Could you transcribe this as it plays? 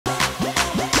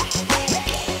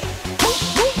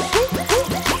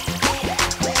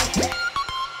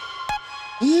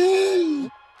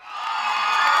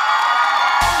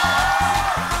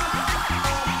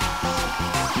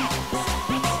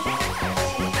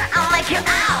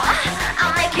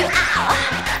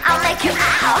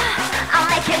I'll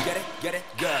make it. Get it,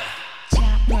 go.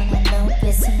 차분한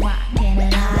눈빛은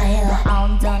맡기는 하여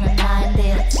온도는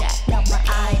나인데 check out my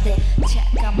ID,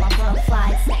 check out my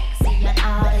profile. Sexy and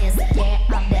artist, yeah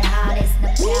I'm the hottest.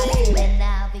 남자를 왜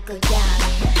나비고 야니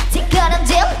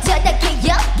뒷걸음질 절대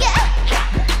귀엽게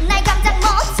날 감당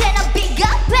못해 넌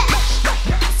비겁해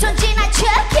순진한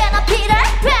척해 넌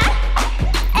피터팬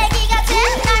애기 같은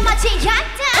날 맞이할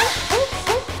때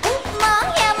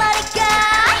뭐야 말일까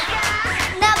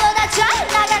나보다 잘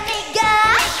나간 네가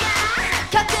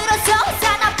곁으로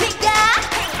솟아난 피가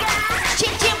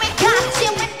진심을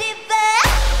감추는 디바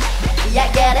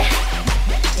Yeah get it,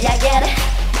 yeah get it,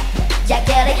 yeah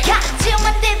get it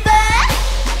감추는 디바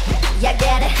Yeah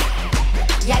get it,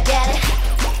 yeah get it,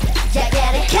 yeah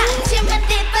get it 감추는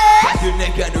디바 다들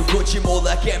내가 누군지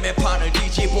몰라 개매판을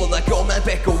뒤집어라 꼬만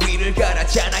뱉고 위를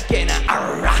갈았잖아 꽤나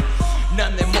알아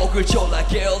난 내 목을 졸라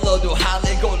게을러도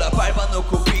하늘 골라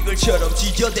밟아놓고 비글처럼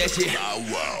지저대지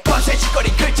밤새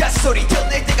짓거린 글자 소리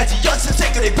들릴 때까지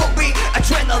연습생들의 복비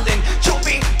아드레날린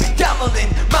좀비 피땀 흘린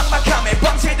막막함에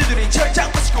밤새 두드린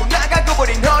철장 부수고 나가고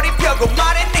버린 허리 펴고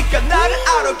말했니까 나를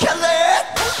알아kell래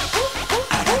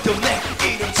알아도 내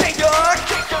이름 제이던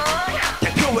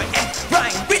대표의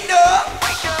N.Flying winner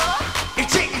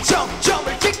일찍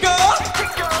정점을 찍고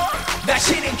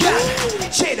나시는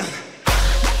가지런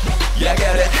Yeah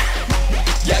get it,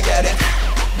 yeah get it,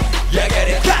 yeah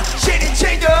get it 가시는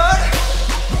제이던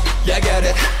Yeah get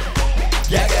it,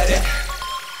 yeah get it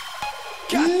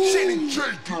가시는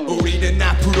제이던 우리는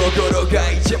앞으로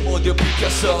걸어가 이제 모두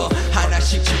비켰어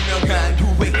하나씩 증명한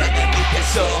후회가 내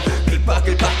밑에서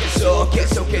핍박을 밖에서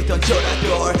계속했던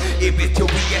전화돌 이 비트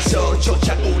위에서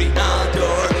조차 우린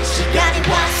아돌 시간이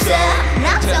왔어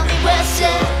남성이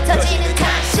왔어 터지는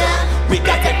탄성 We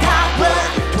got the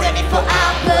power 24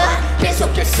 hour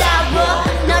계속해 싸워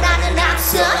너라는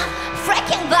앞서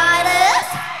Freaking virus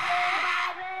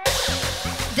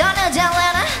Don't know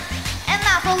Jelena and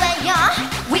not for later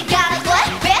We got a good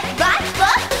bit right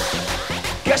foot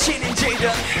가시는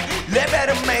제이던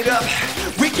레벨은 made up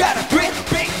We got a great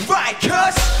big right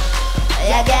cause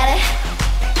Yeah get it,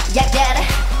 yeah get it,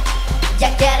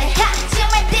 yeah get it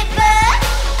하지만 디바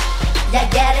Yeah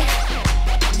get it,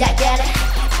 yeah get it,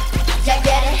 yeah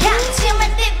get it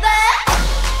하지만 디바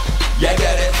Yeah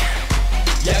get it,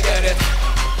 yeah get it,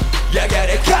 yeah get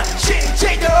it 가시는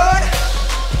제이던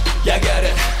Yeah get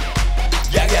it,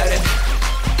 yeah get it,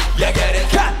 yeah get it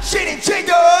가시는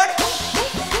제이던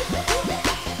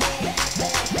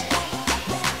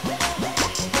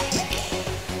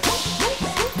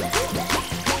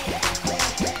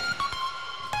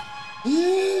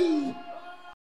Mm.